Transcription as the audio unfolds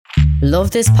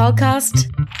Love this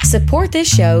podcast? Support this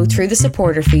show through the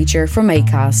supporter feature from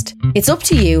Acast. It's up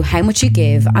to you how much you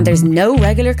give and there's no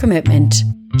regular commitment.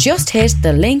 Just hit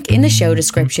the link in the show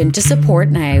description to support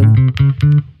now.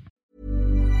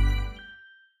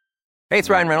 Hey, it's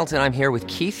Ryan Reynolds, and I'm here with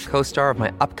Keith, co-star of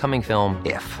my upcoming film,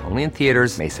 If, only in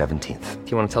theaters May 17th.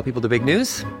 Do you want to tell people the big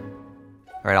news?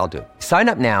 All right, I'll do it. Sign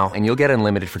up now and you'll get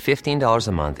unlimited for $15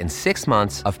 a month and 6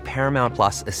 months of Paramount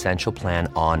Plus Essential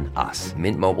Plan on us.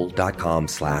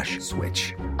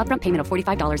 MintMobile.com/switch. Upfront payment of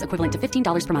 $45 equivalent to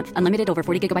 $15 per month. Unlimited over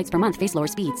 40 gigabytes per month. Face lower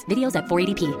speeds. Videos at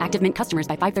 480p. Active Mint customers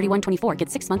by 531.24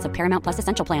 get 6 months of Paramount Plus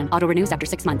Essential Plan. Auto renews after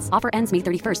 6 months. Offer ends May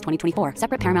 31st, 2024.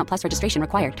 Separate Paramount Plus registration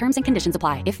required. Terms and conditions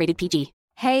apply if rated PG.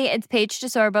 Hey, it's Paige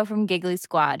DeSorbo from Giggly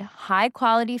Squad. High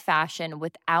quality fashion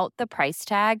without the price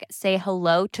tag. Say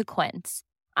hello to Quince.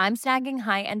 I'm snagging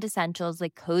high-end essentials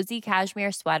like cozy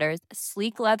cashmere sweaters,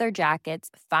 sleek leather jackets,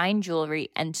 fine jewelry,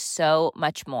 and so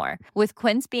much more. With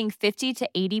Quince being 50 to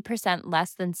 80%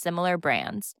 less than similar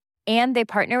brands. And they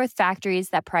partner with factories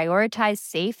that prioritize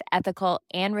safe, ethical,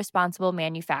 and responsible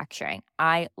manufacturing.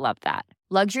 I love that.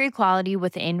 Luxury quality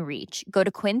within reach. Go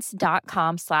to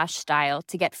quince.com/style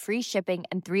to get free shipping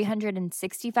and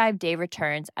 365-day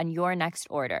returns on your next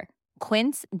order.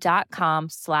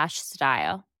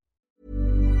 Quince.com/style.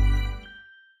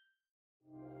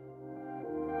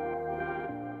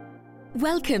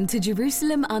 Welcome to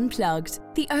Jerusalem Unplugged,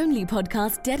 the only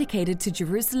podcast dedicated to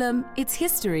Jerusalem, its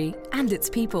history, and its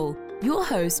people. Your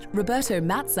host, Roberto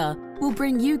Mazza, will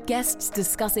bring you guests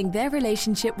discussing their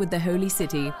relationship with the Holy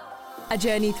City. A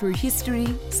journey through history,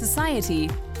 society,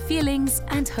 feelings,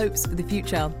 and hopes for the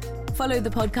future. Follow the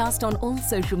podcast on all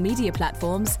social media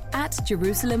platforms at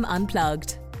Jerusalem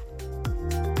Unplugged.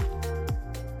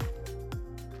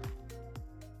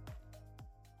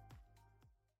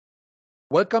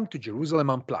 Welcome to Jerusalem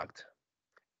Unplugged,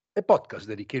 a podcast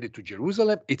dedicated to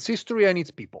Jerusalem, its history, and its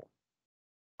people.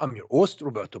 I'm your host,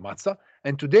 Roberto Mazza,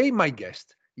 and today my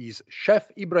guest is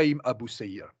Chef Ibrahim Abu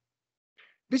Sair.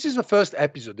 This is the first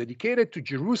episode dedicated to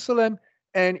Jerusalem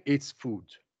and its food.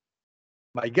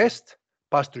 My guest,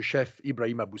 Pastor Chef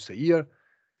Ibrahim Abu Sair,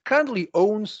 currently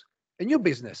owns a new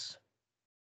business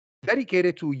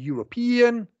dedicated to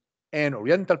European and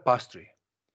Oriental pastry.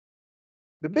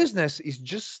 The business is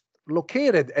just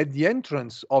located at the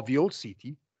entrance of the old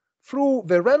city through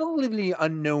the relatively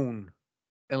unknown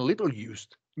and little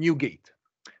used New Gate.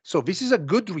 So this is a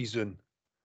good reason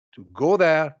to go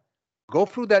there, go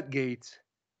through that gate,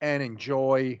 and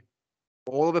enjoy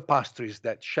all of the pastries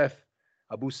that Chef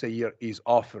Abu Sair is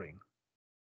offering.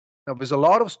 Now, there's a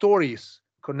lot of stories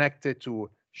connected to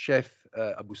Chef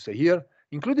Abu Sair,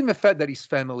 including the fact that his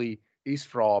family is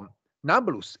from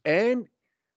Nablus, and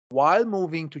while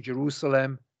moving to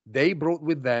Jerusalem, they brought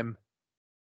with them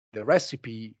the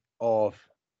recipe of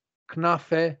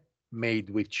knafe made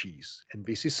with cheese. And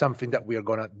this is something that we are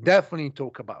going to definitely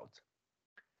talk about.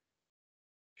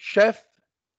 Chef,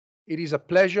 it is a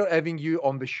pleasure having you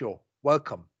on the show.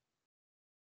 Welcome.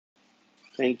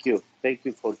 Thank you. Thank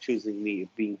you for choosing me,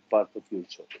 being part of your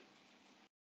show.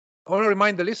 I want to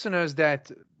remind the listeners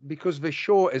that because the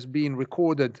show has been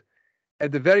recorded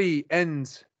at the very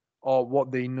end of what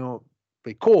they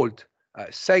called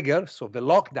Seger, so the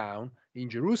lockdown in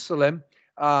Jerusalem,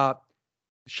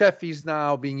 Chef is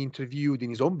now being interviewed in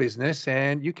his own business,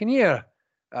 and you can hear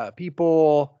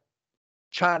people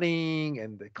chatting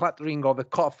and the clattering of the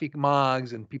coffee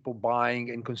mugs and people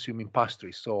buying and consuming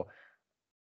pastries. So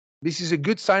this is a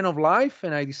good sign of life,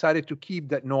 and I decided to keep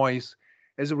that noise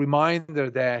as a reminder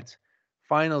that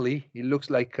finally it looks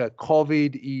like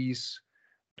COVID is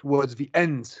towards the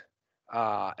end,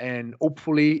 and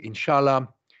hopefully, inshallah,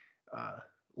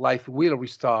 life will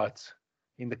restart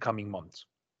in the coming months.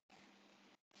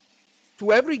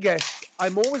 To every guest,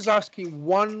 I'm always asking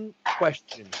one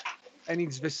question, and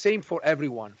it's the same for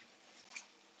everyone.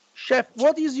 Chef,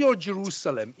 what is your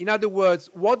Jerusalem? In other words,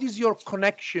 what is your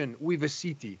connection with the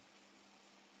city?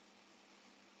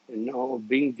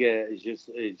 Being just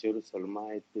a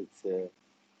Jerusalemite,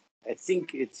 I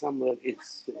think it's somewhere.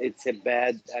 It's a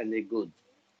bad and a good.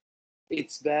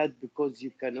 It's bad because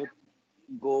you cannot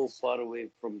go far away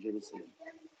from Jerusalem.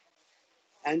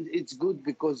 And it's good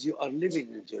because you are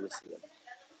living in Jerusalem.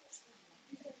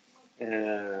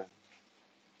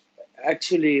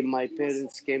 Actually, my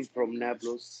parents came from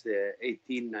Nablus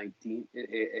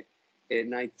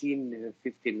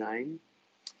 1959.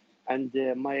 And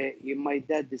my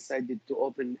dad decided to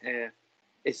open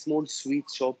a small sweet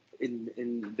shop in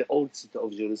the old city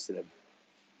of Jerusalem.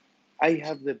 I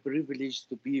have the privilege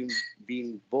to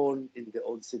being born in the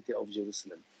old city of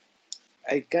Jerusalem.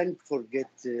 I can't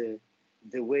forget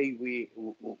the way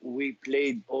we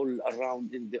played all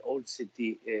around in the old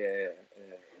city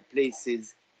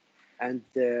places, and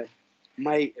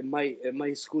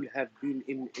my school have been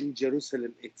in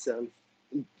Jerusalem itself,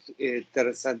 in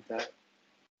Terra Santa.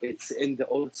 It's in the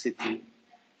old city,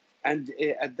 and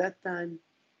at that time,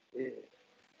 uh,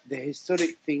 the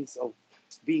historic things of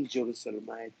being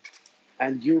Jerusalemite,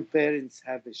 and your parents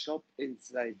have a shop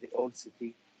inside the old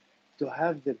city, to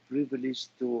have the privilege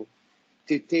to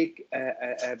take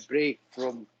a break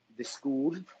from the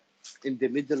school in the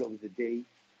middle of the day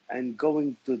and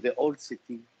going to the old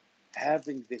city,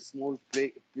 having the small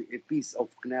piece of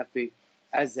knafe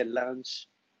as a lunch,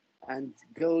 and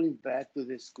going back to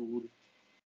the school.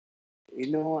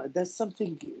 That's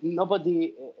something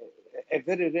nobody, a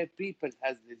very rare people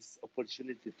has this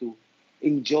opportunity to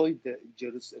enjoy the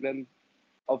Jerusalem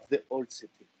of the old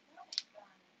city.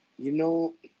 You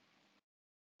know,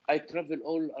 I travel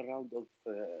all around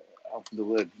of the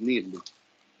world, nearly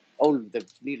all the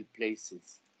near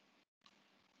places.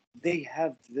 They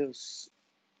have those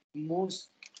most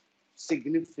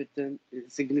significant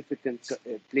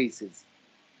places,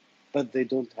 but they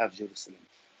don't have Jerusalem.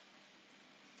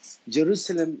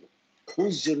 Jerusalem,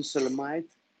 who's Jerusalemite?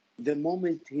 The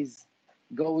moment he's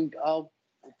going out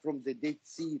from the Dead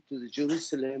Sea to the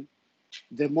Jerusalem,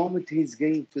 the moment he's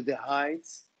going to the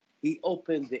heights, he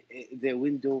opened the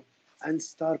window and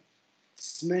start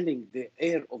smelling the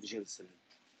air of Jerusalem.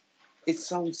 It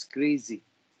sounds crazy,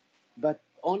 but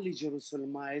only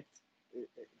Jerusalemite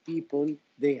people,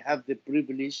 they have the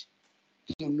privilege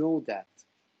to know that.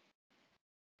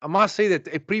 I must say that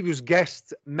a previous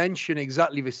guest mentioned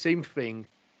exactly the same thing.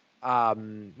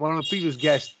 One of the previous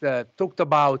guests talked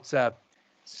about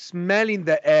smelling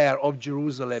the air of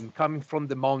Jerusalem coming from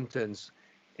the mountains.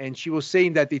 And she was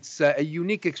saying that it's a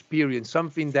unique experience,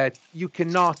 something that you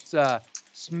cannot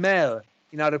smell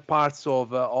in other parts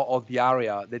of the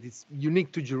area, that it's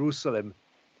unique to Jerusalem.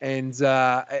 And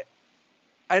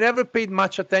I never paid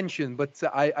much attention, but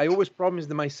I always promised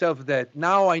myself that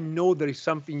now I know there is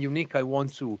something unique I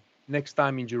want to next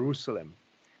time in Jerusalem.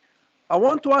 I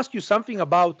want to ask you something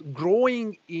about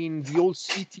growing in the old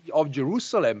city of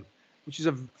Jerusalem, which is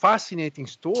a fascinating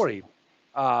story,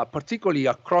 particularly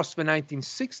across the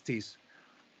 1960s.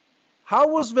 How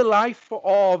was the life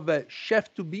of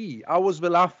Chef to be? How was the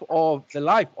life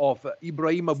of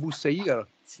Ibrahim Abu Sair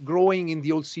growing in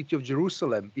the old city of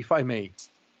Jerusalem, if I may?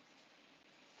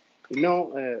 You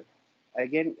know,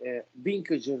 again, being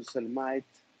a Jerusalemite,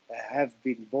 have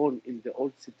been born in the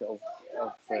old city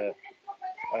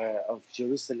of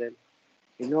Jerusalem.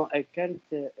 I can't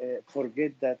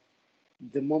forget that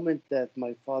the moment that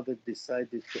my father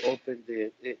decided to open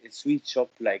a sweet shop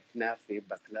like Nafi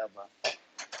Baklava,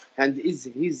 and he's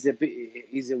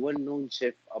a well-known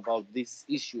chef about this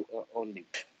issue only.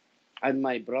 And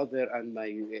my brother and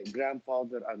my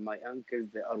grandfather and my uncle,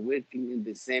 they are working in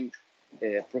the same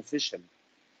profession.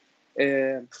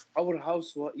 Uh, our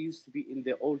house used to be in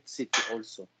the old city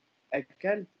also. I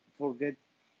can't forget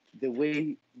the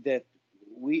way that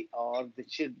we are, the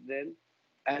children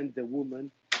and the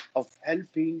woman, of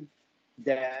helping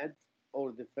dad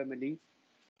or the family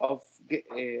of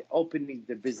opening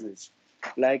the business,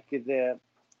 like the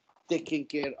taking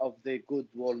care of the good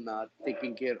walnut,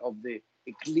 taking care of the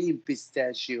clean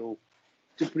pistachio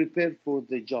to prepare for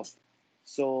the job.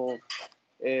 So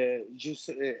just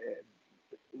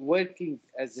working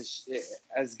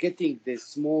as getting the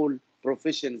small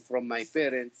profession from my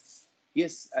parents.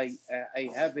 Yes, I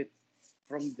have it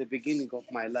from the beginning of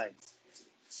my life.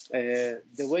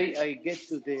 The way I get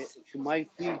to my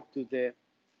field, to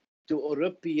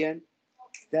European,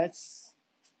 that's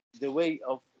the way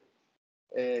of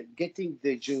getting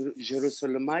the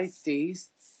Jerusalemite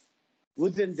taste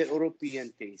within the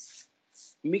European taste,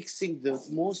 mixing the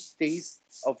most taste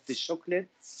of the chocolate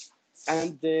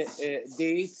and the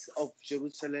dates of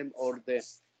Jerusalem, or the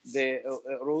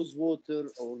rose water,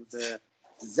 or the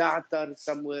za'atar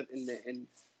somewhere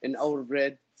in our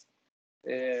bread,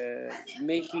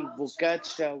 making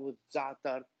focaccia with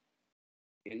za'atar.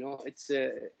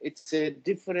 It's a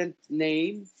different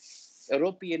name,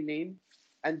 European name,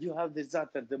 and you have the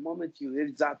za'atar. The moment you hear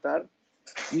za'atar,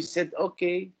 you said,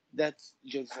 okay, that's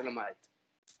Jerusalemite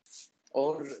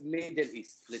or Middle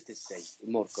East, let us say,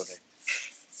 more correct.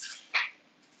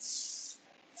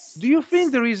 Do you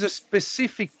think there is a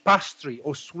specific pastry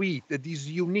or sweet that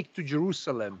is unique to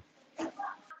Jerusalem?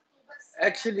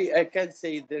 Actually, I can't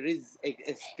say there is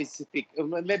a specific,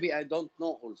 maybe I don't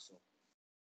know also,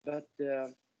 but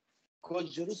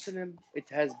because Jerusalem, it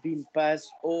has been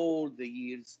past all the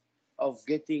years of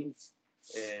getting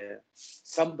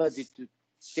somebody to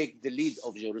take the lead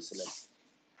of Jerusalem.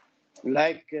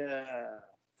 Like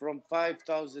from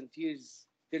 5,000 years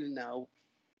till now,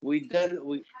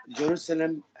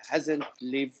 Jerusalem hasn't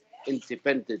lived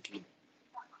independently.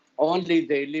 Only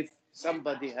they live,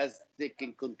 somebody has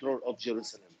taken control of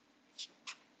Jerusalem.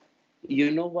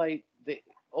 You know why?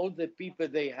 All the people,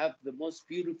 they have the most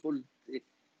beautiful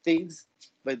things,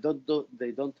 but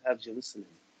they don't have Jerusalem.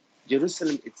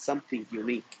 Jerusalem is something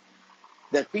unique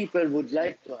that people would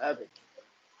like to have it.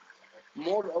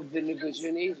 More of the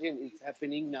negotiation is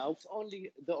happening now. It's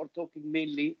only they are talking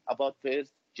mainly about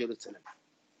first Jerusalem.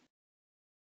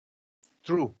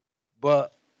 True,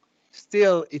 but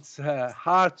still, it's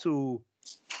hard to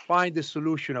find a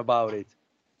solution about it.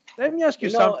 Let me ask you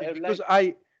You know, something because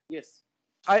like, yes.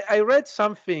 I read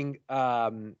something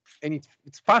and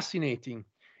it's fascinating.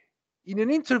 In an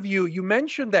interview, you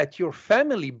mentioned that your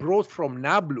family brought from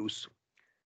Nablus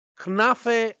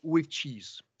knafe with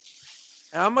cheese.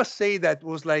 And I must say that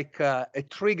was like a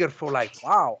trigger for like,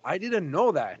 wow, I didn't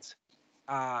know that.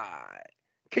 Uh,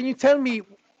 can you tell me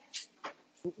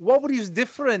what is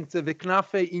different the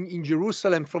knafe in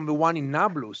Jerusalem from the one in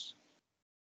Nablus?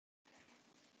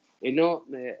 You know,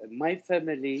 my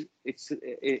family, it's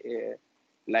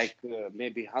like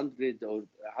maybe 100 or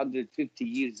 150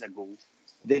 years ago,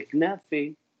 the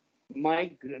knafe,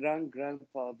 my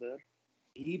grandfather,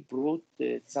 he brought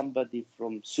somebody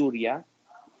from Syria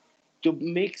to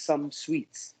make some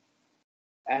sweets.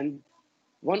 And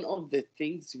one of the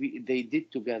things they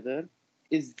did together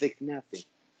is the knafe.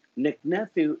 The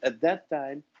knafe at that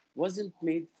time wasn't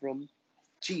made from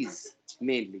cheese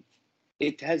mainly.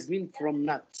 It has been from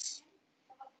nuts.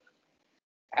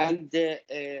 And the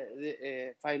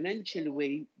financial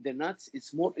way, the nuts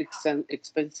is more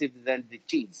expensive than the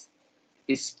cheese.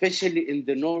 Especially in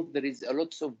the north, there is a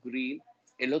lots of green,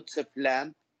 a lots of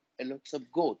lamb, a lots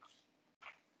of goat.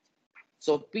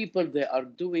 So people, they are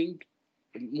doing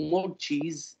more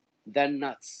cheese than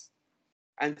nuts.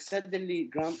 And suddenly,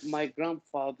 my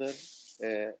grandfather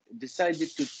decided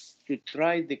to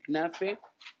try the knafe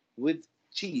with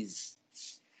cheese.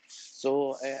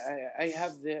 So I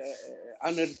have the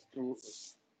honor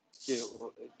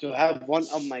to have one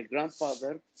of my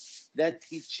grandfather that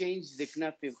he changed the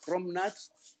knafe from nuts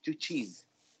to cheese.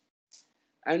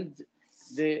 And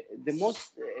the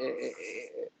most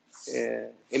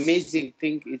amazing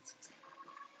thing is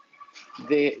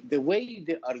the way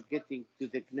they are getting to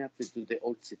the knafe, to the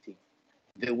old city,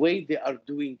 the way they are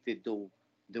doing the dough,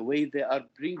 the way they are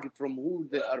bringing, from who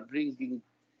they are bringing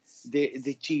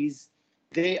the cheese,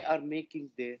 they are making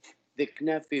the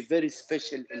knafe very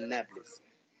special in Naples.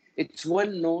 It's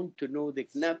well known to know the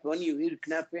knafe. When you hear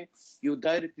knafe, you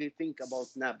directly think about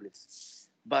Naples.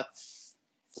 But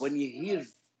when you hear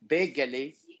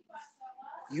begale,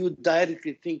 you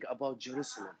directly think about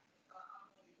Jerusalem.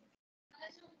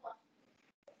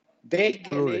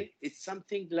 Absolutely. Begale is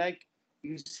something like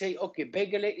you say, okay,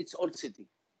 Begale, it's old city.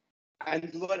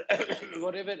 And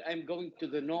wherever I'm going to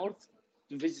the north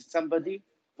to visit somebody,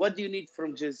 what do you need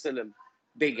from Jerusalem?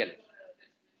 Begale.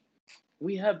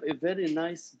 We have a very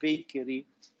nice bakery,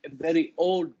 a very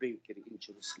old bakery in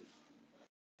Jerusalem.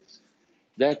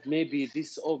 That maybe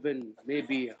this oven,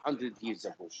 maybe 100 years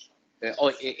ago,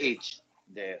 or age,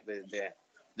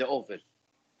 the oven.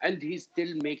 And he's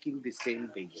still making the same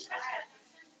bagel.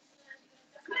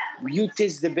 You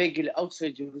taste the bagel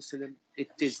outside Jerusalem, it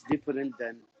tastes different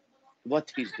than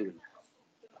what he's doing.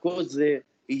 Because the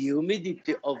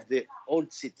humidity of the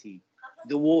old city,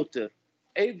 the water,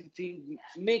 everything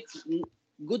makes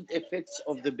good effects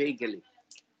of the bagel.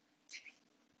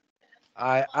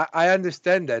 I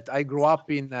understand that. I grew up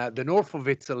in the north of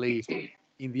Italy,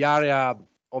 in the area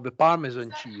of the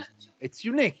Parmesan cheese. It's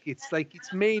unique. It's like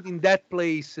it's made in that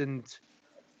place, and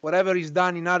whatever is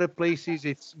done in other places,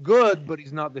 it's good, but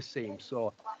it's not the same.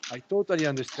 So I totally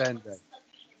understand that.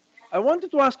 I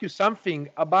wanted to ask you something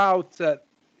about.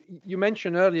 You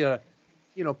mentioned earlier,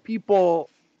 people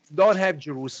don't have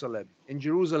Jerusalem, and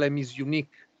Jerusalem is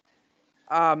unique.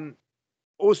 Um,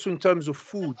 Also in terms of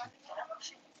food.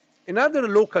 Another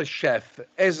local chef,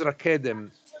 Ezra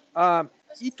Kedem,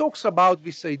 he talks about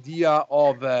this idea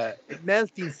of a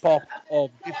melting pot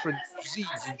of different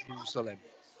cuisines in Jerusalem.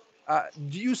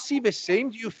 Do you see the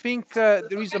same? Do you think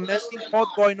there is a melting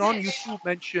pot going on? You too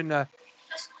mentioned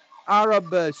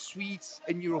Arab sweets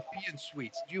and European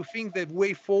sweets. Do you think the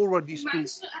way forward is to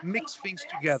mix things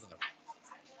together?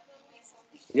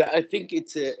 Yeah, I think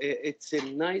it's a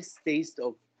nice taste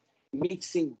of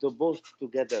mixing the both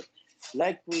together.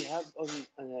 Like we have on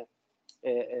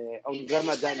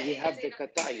Ramadan, we have the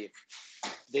katayif,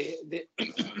 the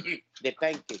the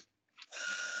pancake,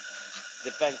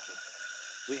 the pancake.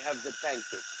 We have the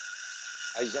pancake.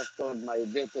 I just told my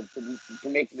waiter to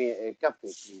make me a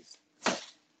coffee, please.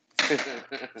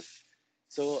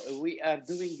 So we are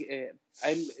doing.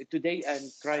 I'm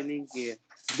trying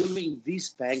doing this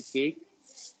pancake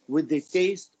with the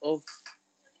taste of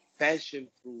passion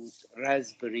fruit,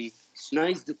 raspberry,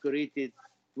 nice decorated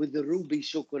with the ruby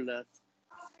chocolate.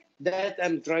 That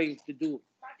I'm trying to do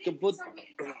to put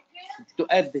to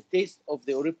add the taste of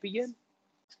the European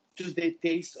to the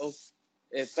taste of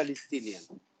Palestinian,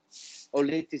 or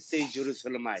let's say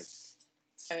Jerusalemite.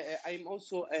 I'm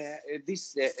also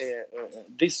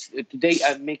today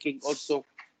I'm making also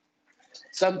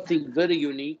something very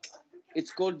unique.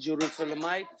 It's called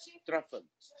Jerusalemite truffle.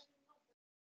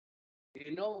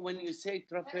 You know, when you say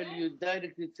truffle, you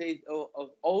directly say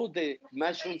oh the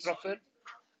mushroom truffle,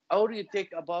 or you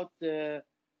take the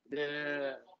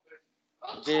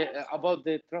about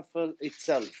the truffle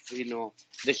itself. You know,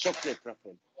 the chocolate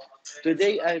truffle.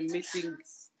 Today I'm mixing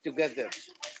together.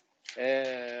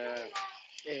 Uh,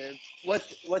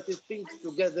 what is things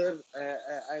together?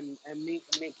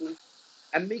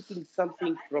 I'm making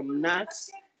something from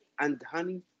nuts and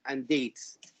honey and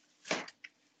dates.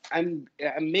 I'm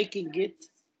making it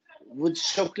with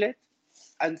chocolate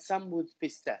and some with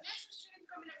pistachio.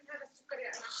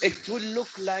 It will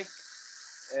look like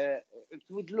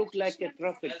a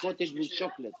truffle coated with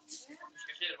chocolate,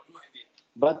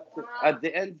 but at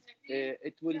the end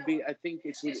it will be. I think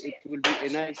it will be a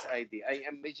nice idea. I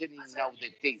am imagining now the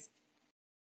taste.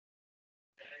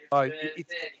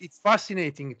 It's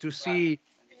fascinating to see.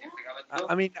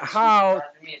 I mean, how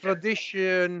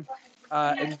tradition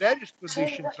and various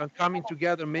traditions are coming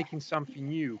together, making something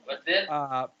new.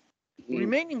 Uh, Mm.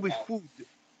 Remaining with food,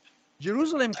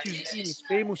 Jerusalem cuisine is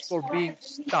famous for being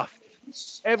stuffed.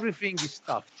 Everything is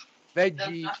stuffed,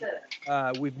 veggie,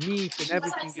 with meat and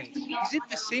everything else. Is it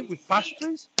the same with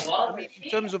pastries? I mean, in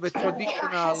terms of a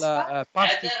traditional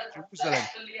pastries in Jerusalem,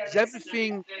 is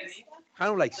everything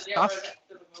kind of like stuffed?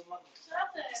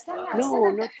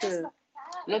 No, not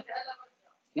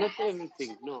not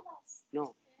everything. No,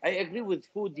 no. I agree with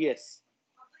food. Yes,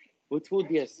 with food.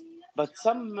 Yes, but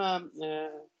some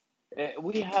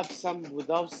we have some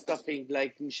without stuffing,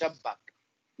 like mushabbak.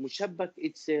 Mushabbak,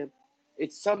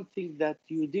 it's something that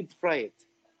you deep fry it.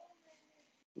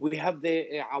 We have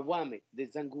the awamit, the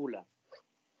zangula.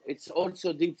 It's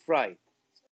also deep fried.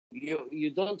 You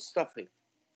don't stuff it,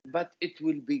 but it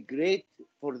will be great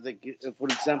for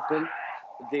example,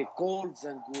 the cold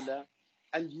zangula,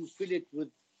 and you fill it with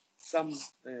some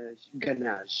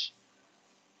ganache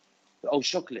or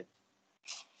chocolate.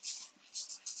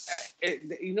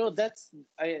 You know, that's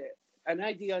an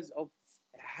ideas of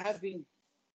having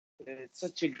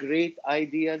such a great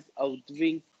ideas of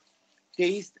doing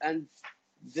taste and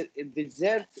the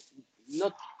dessert,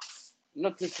 not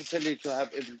necessarily to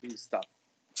have everything stuffed,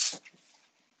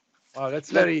 Wow,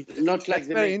 not like that's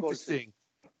the very main courses. interesting.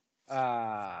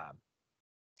 Uh,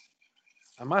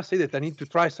 I must say that I need to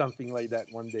try something like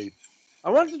that one day. I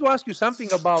wanted to ask you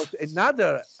something about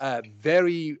another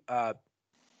very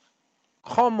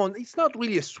common. It's not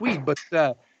really a sweet, but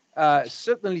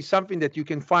certainly something that you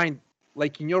can find,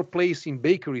 like in your place in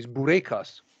bakeries,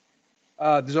 burekas.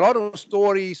 There's a lot of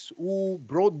stories who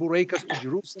brought burekas to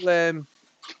Jerusalem.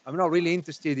 I'm not really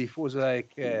interested if it was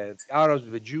like the Arabs,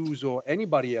 the Jews, or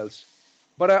anybody else.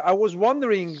 But I was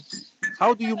wondering,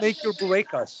 how do you make your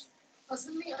burekas?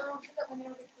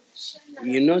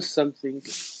 You know something?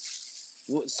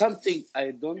 Something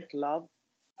I don't love,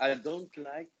 I don't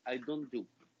like, I don't do.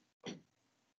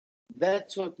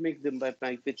 That's what makes them by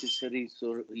my patisserie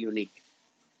so unique.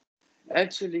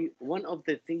 Actually, one of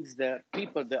the things that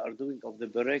people that are doing of the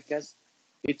berekas,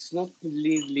 it's not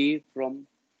really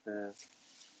uh,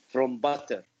 from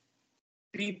butter.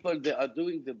 People that are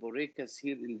doing the borekas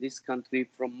here in this country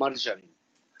from margarine.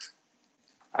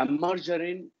 And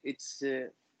margarine, it's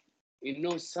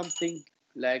something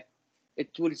like it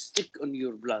will stick on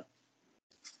your blood.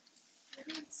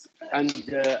 And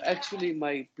actually,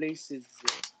 my place is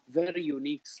very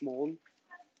unique, small.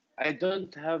 I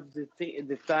don't have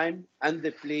the time and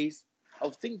the place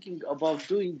of thinking about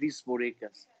doing these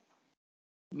borekas.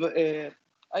 But,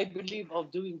 I believe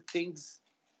of doing things,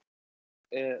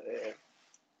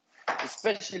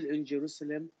 especially in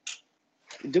Jerusalem,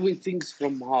 doing things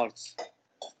from hearts.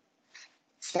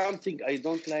 Something I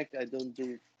don't like, I don't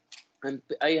do. And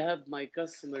I have my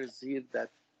customers here that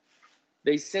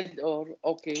they said, "Oh,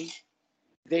 okay,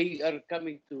 they are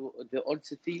coming to the old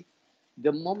city.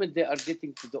 The moment they are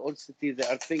getting to the old city, they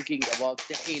are thinking about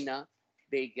tahina,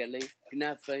 bagel,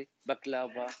 knafe,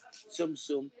 baklava, sum,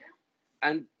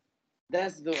 and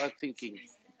that's what they are thinking.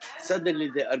 Suddenly,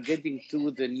 they are getting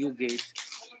to the new gate.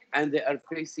 and they are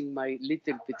facing my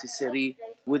little patisserie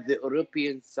with the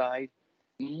European side.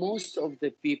 Most of the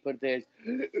people there,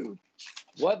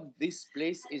 what this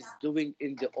place is doing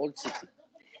in the old city.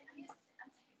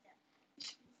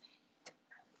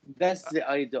 That's the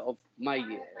idea of my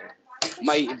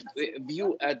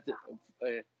view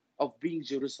of being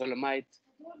Jerusalemite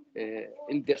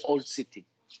in the old city.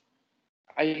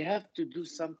 I have to do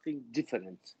something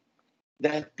different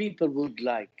that people would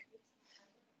like.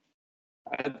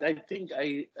 And I think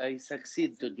I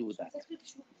succeed to do that.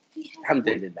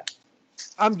 Alhamdulillah.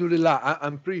 Alhamdulillah,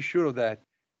 I'm pretty sure of that.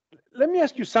 Let me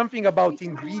ask you something about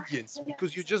ingredients,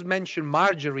 because you just mentioned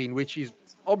margarine, which is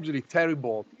obviously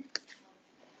terrible.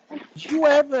 Do you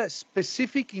have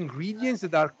specific ingredients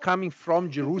that are coming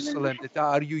from Jerusalem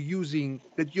that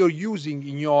you're using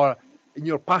in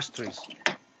your pastries?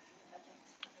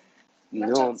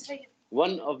 No,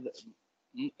 one of the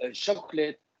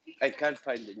chocolate I can't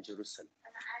find in Jerusalem.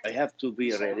 I have to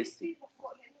be realistic.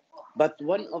 But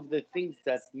one of the things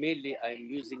that mainly I'm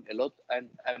using a lot and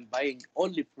I'm buying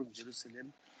only from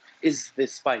Jerusalem is the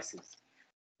spices.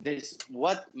 This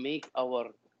what make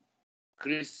our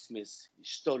Christmas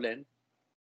stollen.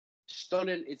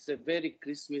 Stollen is a very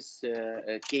Christmas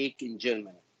cake in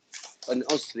Germany, in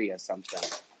Austria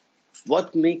sometimes.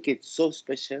 What make it so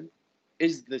special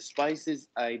is the spices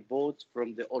I bought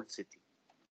from the old city.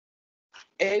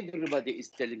 Everybody is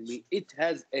telling me it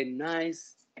has a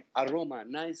nice aroma,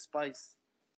 nice spice.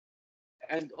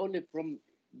 And only from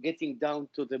getting down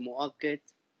to the market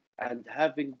and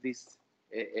having this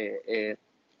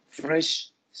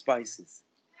fresh spices,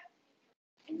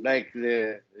 like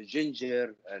the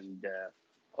ginger and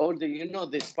all the,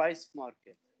 the spice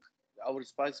market. Our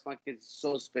spice market is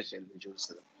so special in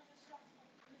Jerusalem.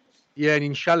 Yeah, and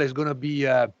inshallah it's going to be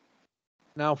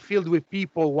now filled with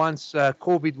people once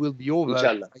COVID will be over.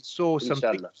 Inshallah. I saw some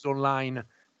pictures online,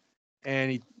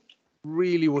 and it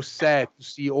really was sad to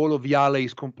see all of Yala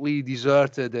is completely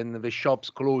deserted and the shops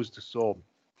closed. So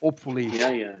hopefully.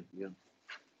 Yeah.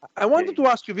 I wanted to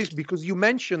ask you this because you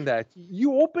mentioned that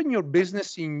you open your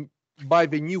business by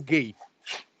the New Gate,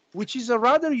 which is a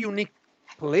rather unique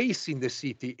place in the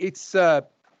city. It's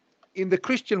in the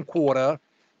Christian Quarter,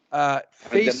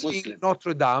 facing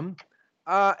Notre Dame,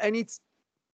 and it's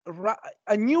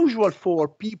unusual for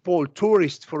people,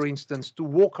 tourists, for instance, to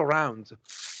walk around.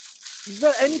 Is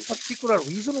there any particular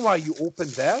reason why you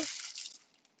opened there?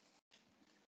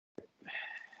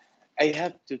 I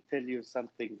have to tell you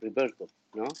something, Roberto.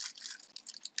 No.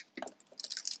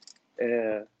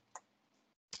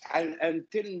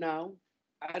 Until now,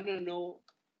 I don't know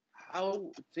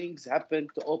how things happen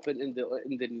to open in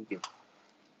the New Gate.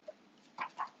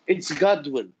 It's God's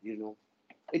will,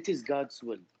 It is God's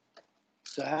will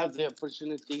to have the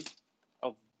opportunity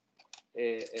of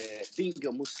being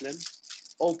a Muslim,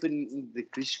 open in the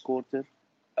Christian Quarter,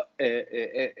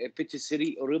 a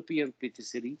patisserie, European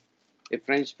patisserie, a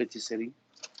French patisserie.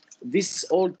 These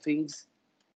all things,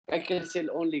 I can say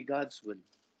only God's will.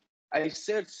 I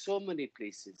searched so many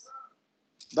places,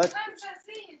 but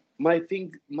my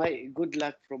good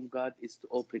luck from God is to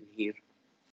open here.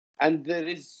 And there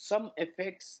is some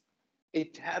effects.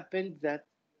 It happened that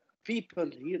people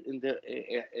here in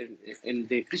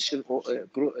the Christian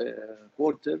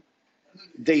Quarter,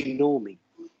 they know me.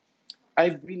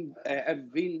 I've been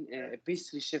a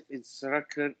pastry chef in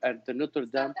Sacré at the Notre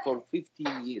Dame for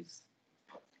 15 years.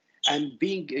 And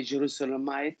being a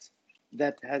Jerusalemite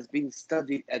that has been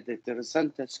studied at the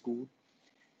Terrasanta School,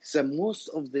 so most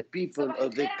of the people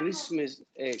of the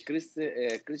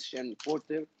Christian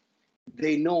Quarter,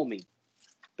 they know me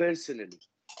personally.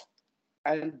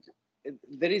 And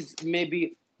there is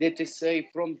maybe, let us say,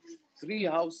 from 3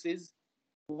 houses,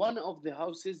 one of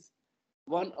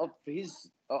his,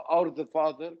 or the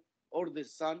father, or the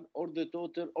son, or the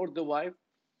daughter, or the wife,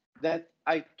 that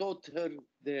I taught her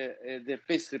the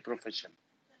pastry profession.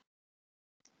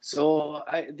 So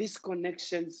these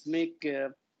connections make,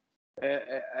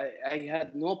 I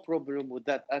had no problem with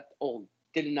that at all,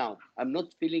 till now. I'm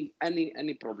not feeling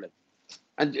any problem.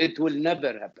 And it will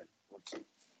never happen.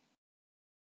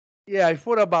 Yeah, I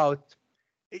thought about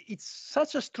it's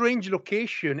such a strange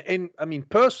location. And I mean,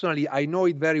 personally, I know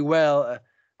it very well.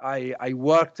 I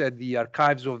worked at the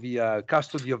archives of the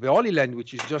Custody of the Holy Land,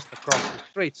 which is just across the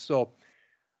street.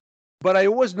 But I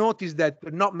always noticed that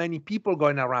there are not many people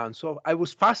going around. So I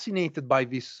was fascinated by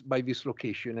this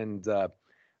location, and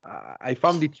I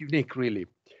found it unique, really.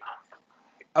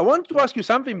 I want to ask you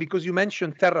something because you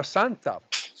mentioned Terrasanta.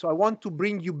 So I want to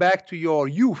bring you back to your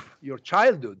youth, your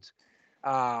childhood.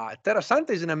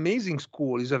 Terrasanta is an amazing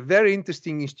school. It's a very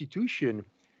interesting institution.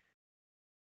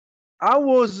 How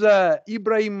was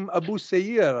Ibrahim Abu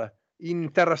Sayyir in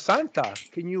Terra Santa?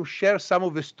 Can you share some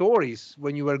of the stories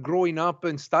when you were growing up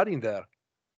and studying there?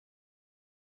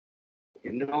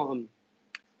 You know,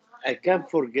 I can't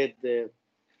forget the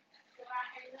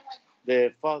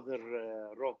Father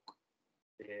Rock,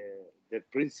 the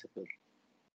principal,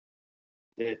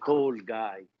 the tall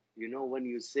guy. You know, when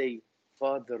you say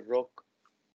Father Rock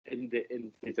in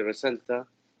Terra Santa,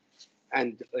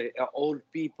 and all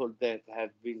people that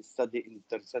have been studying in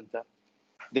Terra Santa,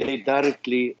 they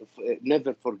directly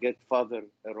never forget Father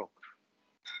Rock.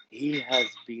 He has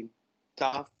been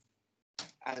tough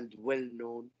and well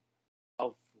known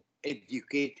of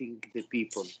educating the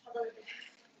people,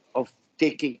 of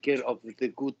taking care of the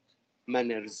good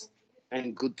manners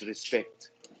and good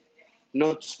respect,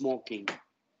 not smoking,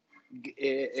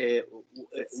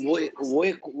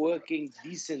 working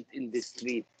decent in the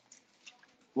street.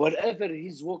 Wherever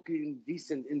he's walking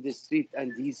decent in the street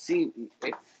and he's seen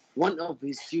one of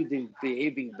his students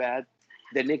behaving bad,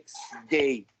 the next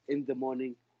day in the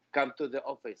morning, come to the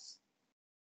office,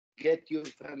 get your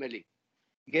family,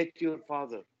 get your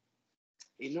father.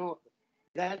 You know,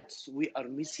 that's we are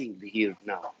missing here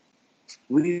now.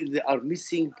 We are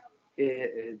missing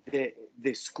the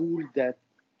school that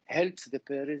helps the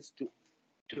parents to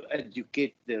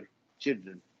educate their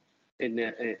children in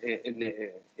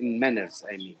manners.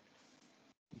 I mean,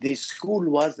 the school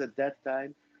was at that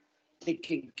time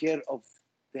taking care of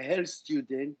the health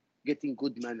student getting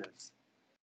good manners.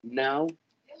 Now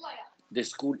the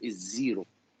school is zero,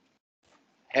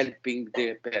 helping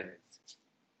their parents,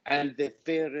 and the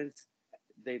parents,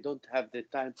 they don't have the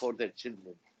time for their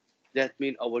children. That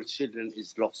means our children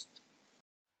is lost.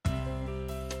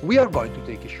 We are going to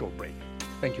take a short break.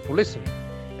 Thank you for listening.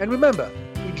 And remember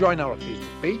to join our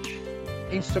Facebook page,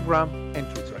 Instagram, and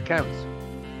Twitter accounts.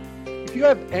 If you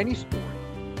have any story,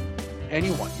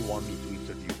 anyone you want me to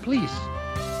interview, please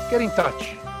get in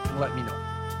touch and let me know.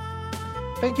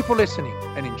 Thank you for listening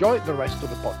and enjoy the rest of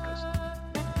the podcast.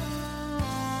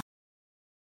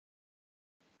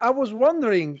 I was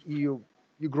wondering, you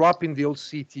grew up in the old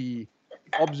city.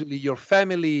 Obviously, your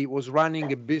family was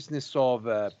running a business of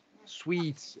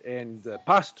sweets and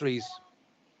pastries.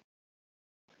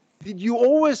 Did you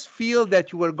always feel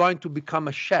that you were going to become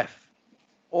a chef?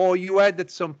 Or you had at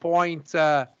some point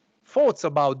thoughts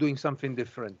about doing something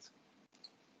different?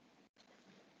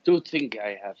 Two things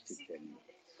I have to tell you.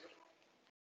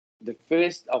 The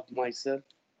first of myself,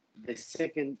 the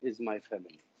second is my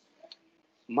family.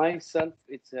 Myself,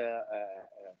 it's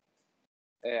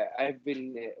I've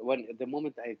been when the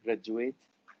moment I graduate,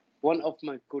 one of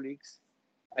my colleagues,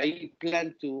 I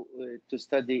plan to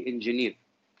study engineer,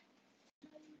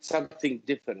 something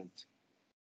different,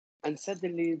 and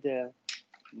suddenly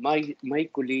my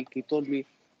colleague, he told me,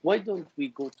 why don't we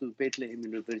go to Bethlehem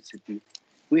University?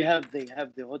 They have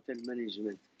the hotel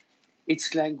management,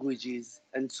 its languages,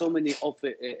 and so many of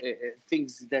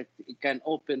things that it can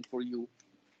open for you.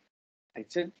 I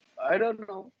said, I don't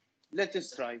know. Let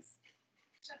us try.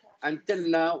 Until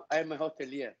now, I'm a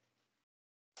hotelier.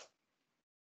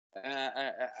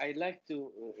 I like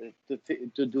to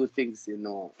do things, you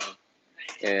know.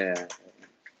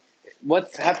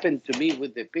 What's happened to me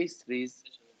with the pastries,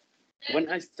 when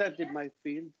I started my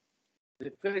field,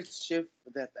 the first chef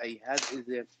that I had is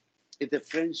a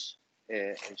French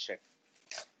chef.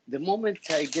 The moment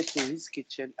I get to his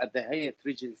kitchen at the Hyatt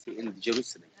Regency in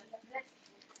Jerusalem,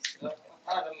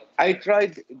 I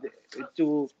tried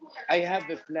I have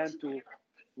a plan to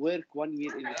work 1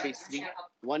 year in the pastry,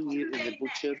 1 year in the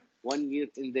butcher, 1 year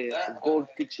in the gold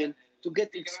kitchen to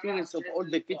get experience of all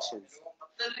the kitchens.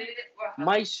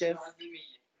 My chef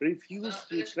refused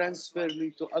to transfer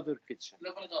me to other kitchens.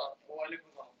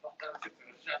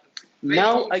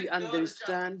 Now I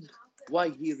understand why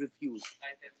he refused.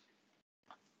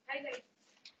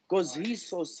 Because he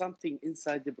saw something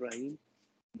inside Ibrahim.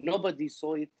 Nobody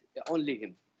saw it, only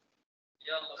him.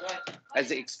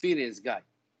 As an experienced guy.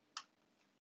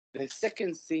 The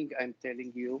second thing I'm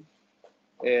telling you,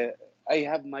 I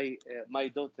have my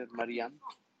daughter Mariam.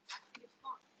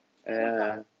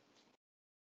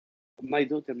 My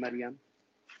daughter Mariam,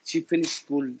 she finished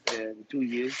school 2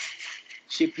 years.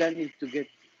 She planning to get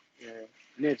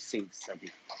nursing study.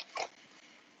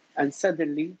 And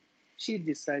suddenly, she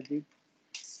decided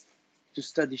to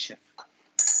study chef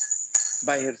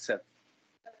by herself.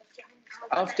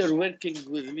 After working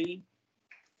with me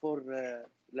for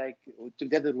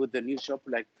together with the new shop,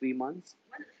 like 3 months,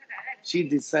 she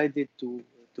decided to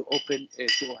open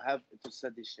to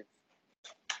study chef.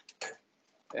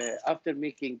 After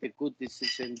making the good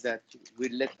decision that we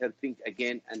let her think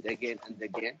again and again and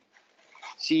again,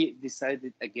 She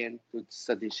decided again to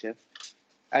study chef,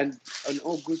 and in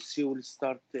August she will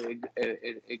start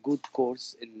a good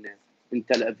course in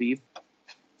Tel Aviv,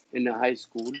 in a high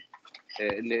school,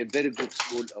 in a very good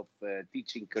school of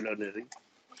teaching culinary.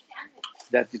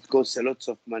 That it costs a lot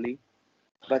of money,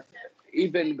 but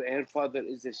even her father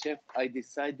is a chef. I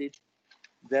decided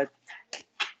that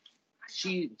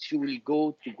she will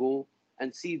go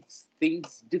and see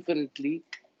things differently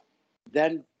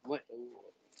than what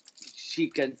she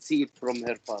can see it from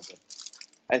her father.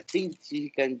 I think she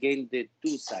can gain the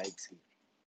two sides here.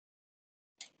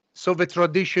 So the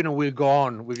tradition will go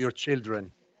on with your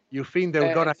children. You think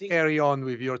they're I gonna think carry on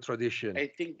with your tradition? I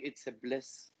think it's a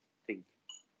blessed thing.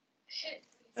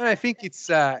 And I think it's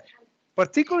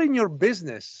particularly in your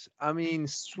business. I mean,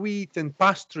 sweet and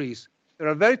pastries, they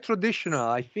are very traditional.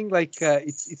 I think like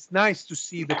it's nice to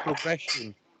see the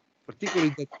progression,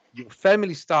 particularly that your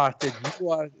family started, you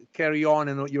are carry on,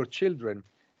 and your children.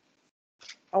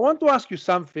 I want to ask you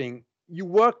something. You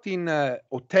worked in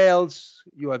hotels,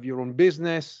 you have your own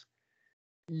business,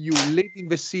 you lived in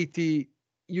the city,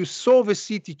 you saw the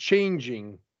city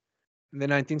changing in the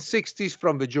 1960s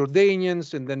from the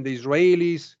Jordanians and then the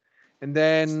Israelis, and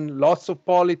then lots of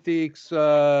politics,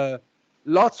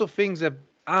 lots of things have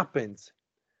happened.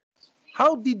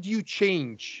 How did you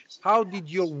change? How did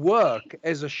your work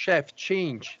as a chef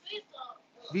change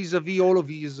vis-a-vis all of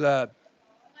these,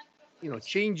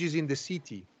 changes in the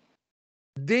city?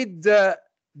 Did the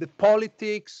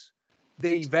politics,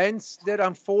 the events that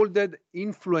unfolded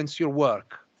influence your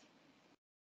work?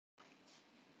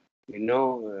 You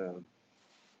know,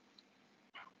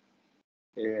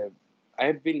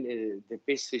 I've been the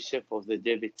pastry chef of the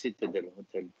David Citadel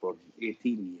Hotel for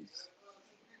 18 years,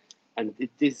 and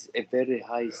it is a very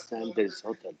high standards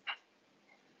hotel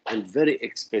and very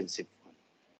expensive one.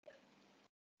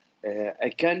 I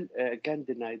can't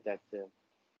deny that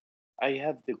I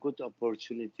have the good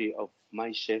opportunity of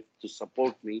my chef to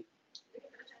support me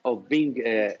of being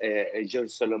a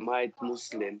Jerusalemite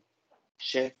Muslim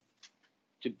chef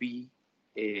to be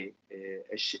a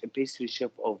pastry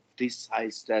chef of this high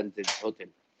standards hotel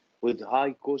with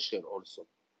high kosher also.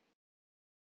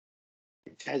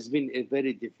 It has been a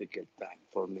very difficult time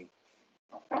for me.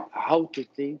 How to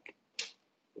think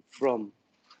from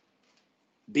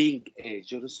being a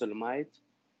Jerusalemite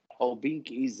or being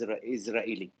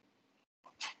Israeli.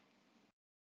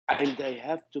 And I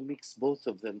have to mix both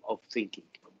of them of thinking.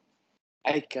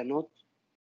 I cannot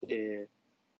uh,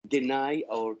 deny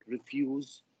or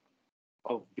refuse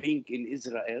of being in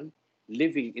Israel,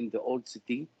 living in the old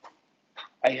city.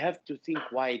 I have to think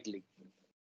widely,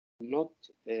 not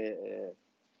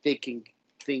taking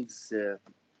things.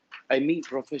 I mean,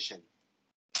 profession.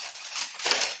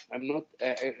 I'm not.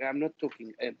 I'm not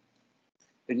talking.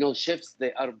 Chefs.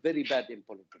 They are very bad in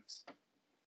politics.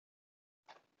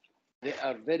 They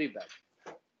are very bad,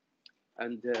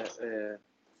 and the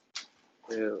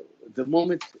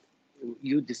moment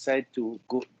you decide to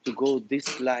go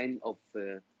this line of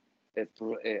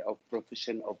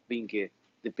profession of being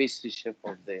the pastry chef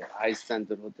of the high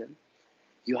standard hotel,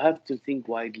 you have to think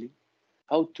widely,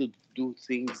 how to do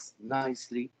things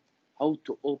nicely, how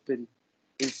to open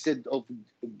instead of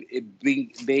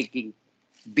baking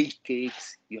big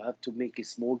cakes. You have to make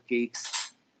small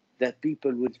cakes that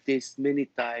people will taste many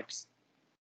types.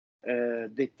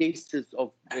 The tastes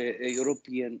of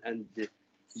European and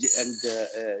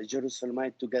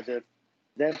Jerusalemite together.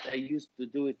 That I used to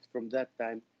do it from that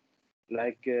time,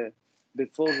 like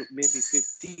before maybe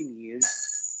 15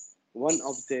 years. One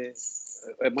of the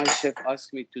my chef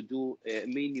asked me to do a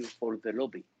menu for the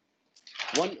lobby.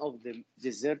 One of the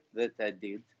dessert that I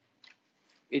did,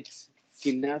 it's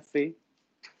kinafe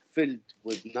filled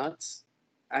with nuts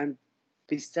and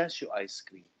pistachio ice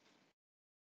cream.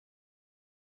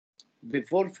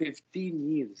 Before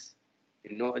 15 years,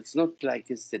 it's not like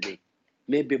yesterday,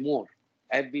 maybe more.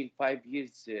 I've been 5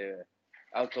 years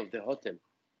out of the hotel.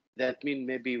 That means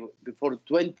maybe before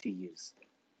 20 years,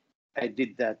 I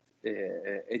did that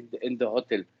in the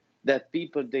hotel. That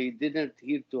people, they didn't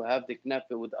hear to have the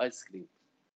knafe with ice cream.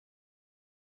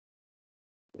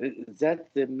 That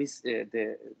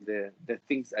the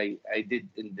things I did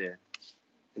in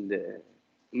the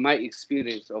my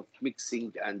experience of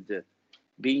mixing and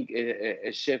being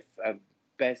a chef,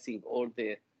 passing all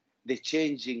the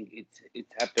changing. It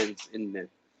happens in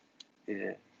uh,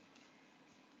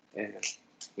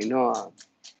 you know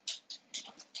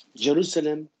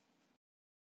Jerusalem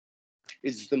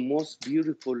is the most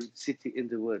beautiful city in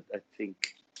the world, I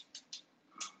think,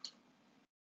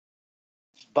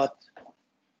 but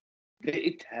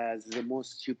it has the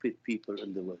most stupid people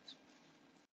in the world.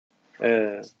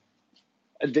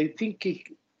 They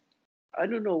thinking, I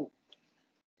don't know,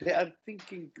 they are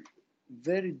thinking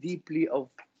very deeply of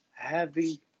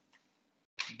having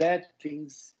bad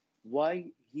things. Why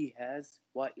he has,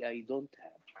 why I don't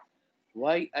have.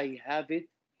 Why I have it,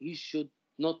 he should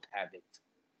not have it.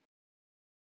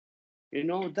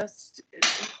 That's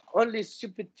only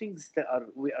stupid things that are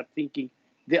we are thinking.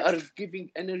 They are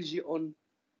giving energy on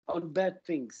bad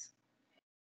things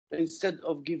instead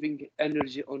of giving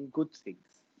energy on good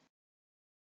things,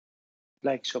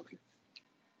 like chocolate.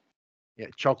 Yeah,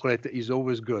 chocolate is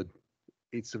always good.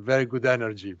 It's a very good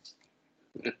energy.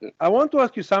 I want to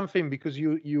ask you something because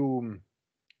you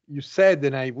said,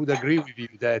 and I would agree with you,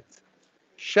 that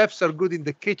chefs are good in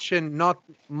the kitchen, not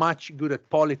much good at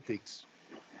politics.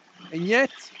 And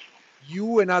yet,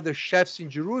 you and other chefs in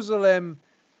Jerusalem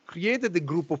created a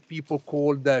group of people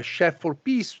called Chef for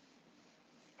Peace,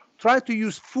 try to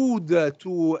use food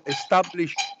to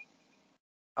establish,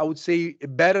 I would say, a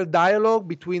better dialogue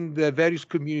between the various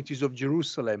communities of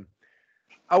Jerusalem.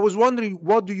 I was wondering,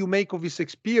 what do you make of this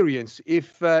experience?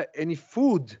 If any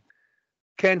food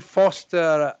can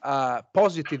foster a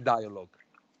positive dialogue?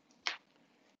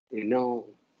 You know,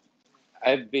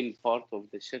 I've been part of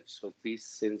the Chefs for Peace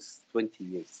since 20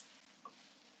 years.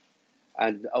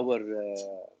 And our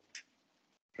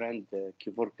friend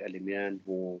Kivork Alimian,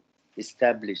 who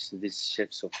established this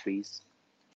Chefs of Peace,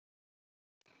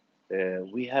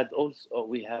 we have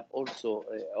also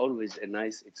always a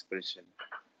nice expression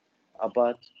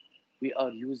about we are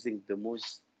using the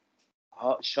most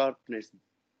sharpness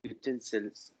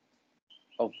utensils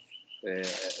of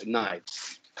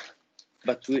knives,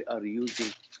 but we are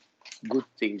using good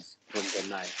things from the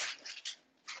knife,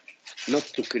 not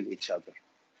to kill each other.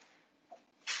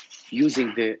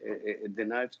 Using the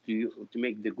knives to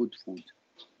make the good food,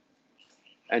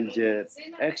 and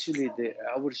actually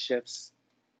our chefs,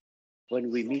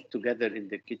 when we meet together in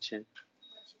the kitchen,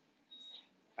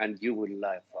 and you will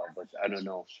laugh about, I don't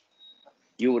know,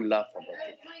 you will laugh about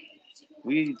it.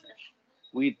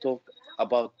 We talk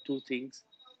about two things.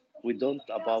 We don't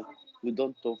talk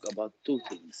about two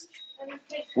things.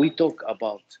 We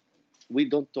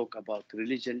don't talk about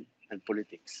religion and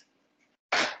politics.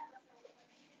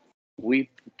 We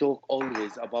talk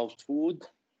always about food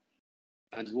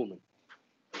and women.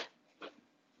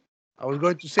 I was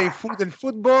going to say food and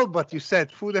football, but you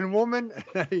said food and women.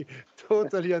 I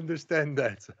totally understand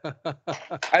that.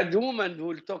 And women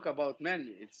will talk about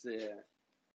men. It's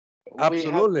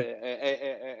Absolutely. We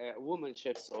have women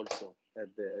chefs also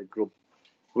at the group.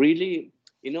 Really,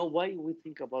 why we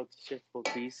think about Chef for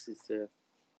Peace is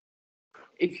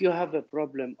if you have a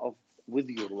problem with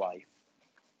your wife,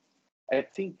 I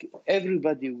think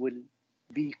everybody will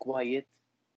be quiet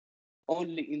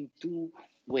only in two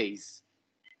ways: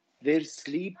 they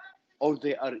sleep or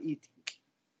they are eating.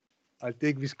 I'll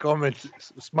take this comment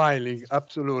smiling.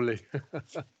 Absolutely.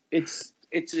 It's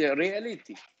a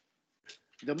reality.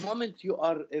 The moment you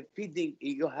are feeding,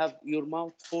 you have your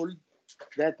mouth full,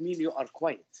 that means you are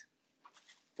quiet.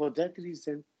 For that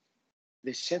reason,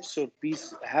 the Chefs of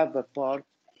Peace have a part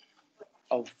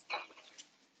of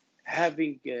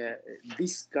having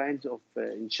this kind of,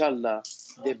 inshallah,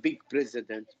 the big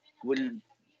president will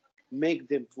make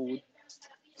them food.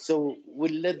 So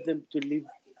we'll let them to live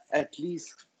at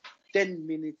least 10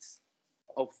 minutes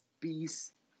of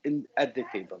peace at the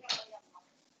table.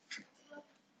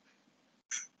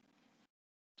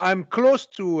 I'm close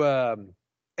to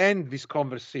end this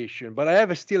conversation, but I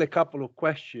have still a couple of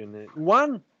questions.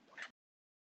 One,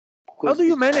 how do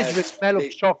you manage the smell of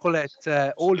chocolate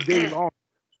all day long?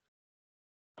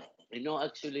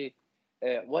 Actually,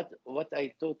 what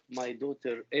I taught my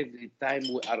daughter every time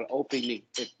we are opening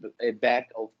a bag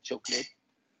of chocolate,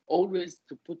 always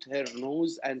to put her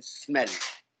nose and smell.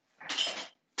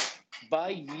 By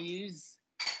years,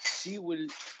 she will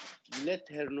let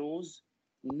her nose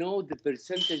know the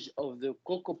percentage of the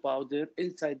cocoa powder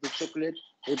inside the chocolate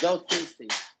without tasting.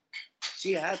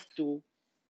 She has to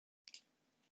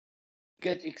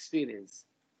get experience,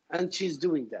 and she's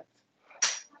doing that.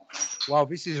 Wow,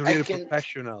 this is really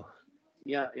professional.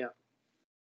 Yeah.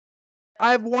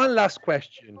 I have one last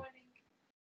question.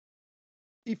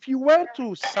 If you were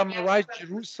to summarize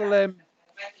Jerusalem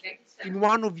in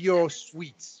one of your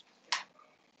sweets,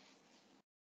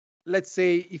 let's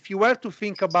say if you were to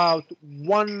think about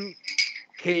one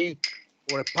cake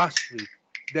or a pastry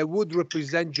that would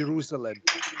represent Jerusalem,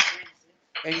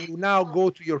 and you now go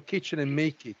to your kitchen and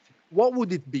make it, what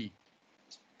would it be?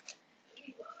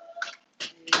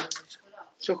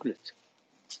 Chocolate.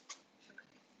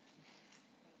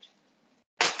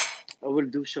 I will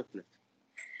do chocolate.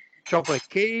 Chocolate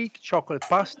cake, chocolate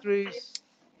pastries?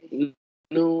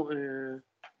 No,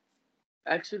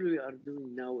 Actually, we are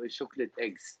doing now a chocolate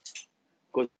eggs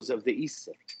because of the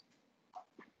Easter.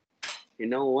 You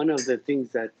know, one of the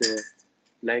things that,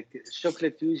 like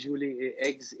chocolate, usually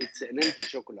eggs, it's an empty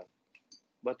chocolate.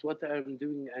 But what I'm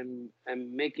doing,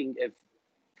 I'm making a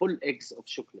full eggs of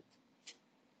chocolate.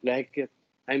 Like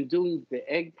I'm doing the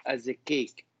egg as a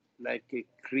cake, like a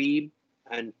cream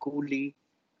and coulis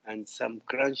and some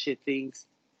crunchy things.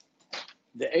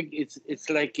 The egg, it's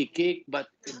like a cake, but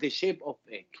the shape of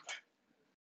egg.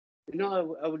 You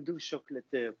know, I will do chocolate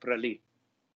praline.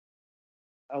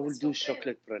 I will do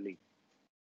chocolate praline.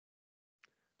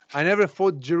 I never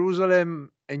thought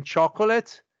Jerusalem and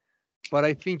chocolate, but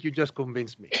I think you just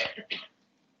convinced me.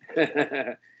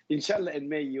 Inshallah, in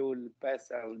May you'll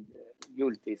pass out,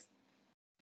 you'll taste.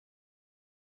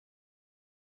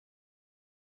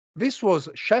 This was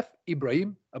Chef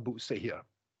Ibrahim Abu Sahir.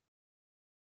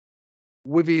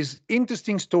 With his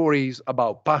interesting stories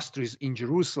about pastries in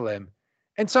Jerusalem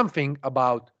and something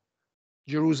about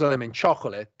Jerusalem and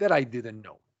chocolate that I didn't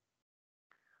know.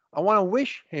 I want to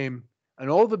wish him and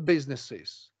all the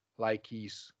businesses like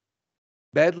he's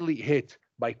badly hit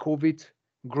by COVID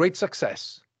great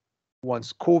success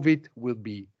once COVID will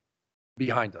be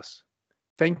behind us.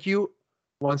 Thank you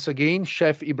once again,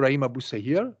 Chef Ibrahim Abu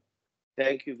Sahir.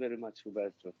 Thank you very much,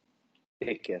 Roberto.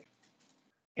 Take care.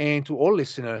 And to all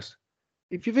listeners,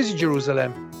 if you visit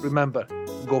Jerusalem, remember,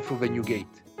 go through the new gate.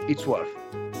 It's worth.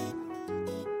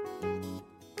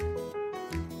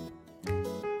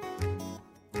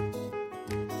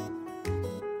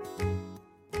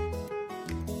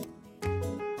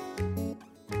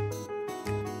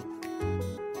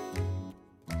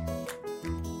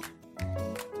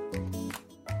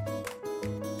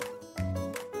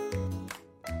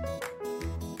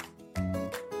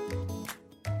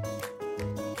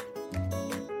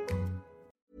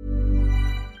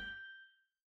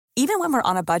 Even when we're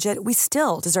on a budget, we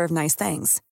still deserve nice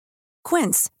things.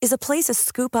 Quince is a place to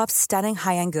scoop up stunning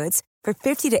high-end goods for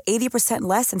 50 to 80%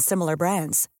 less than similar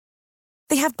brands.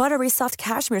 They have buttery soft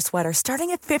cashmere sweaters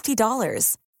starting at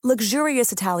 $50,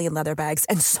 luxurious Italian leather bags,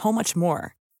 and so much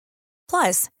more.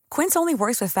 Plus, Quince only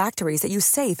works with factories that use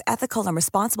safe, ethical, and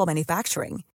responsible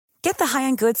manufacturing. Get the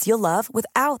high-end goods you'll love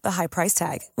without the high price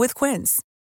tag with Quince.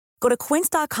 Go to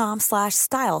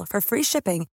quince.com/style for free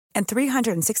shipping and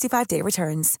 365-day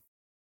returns.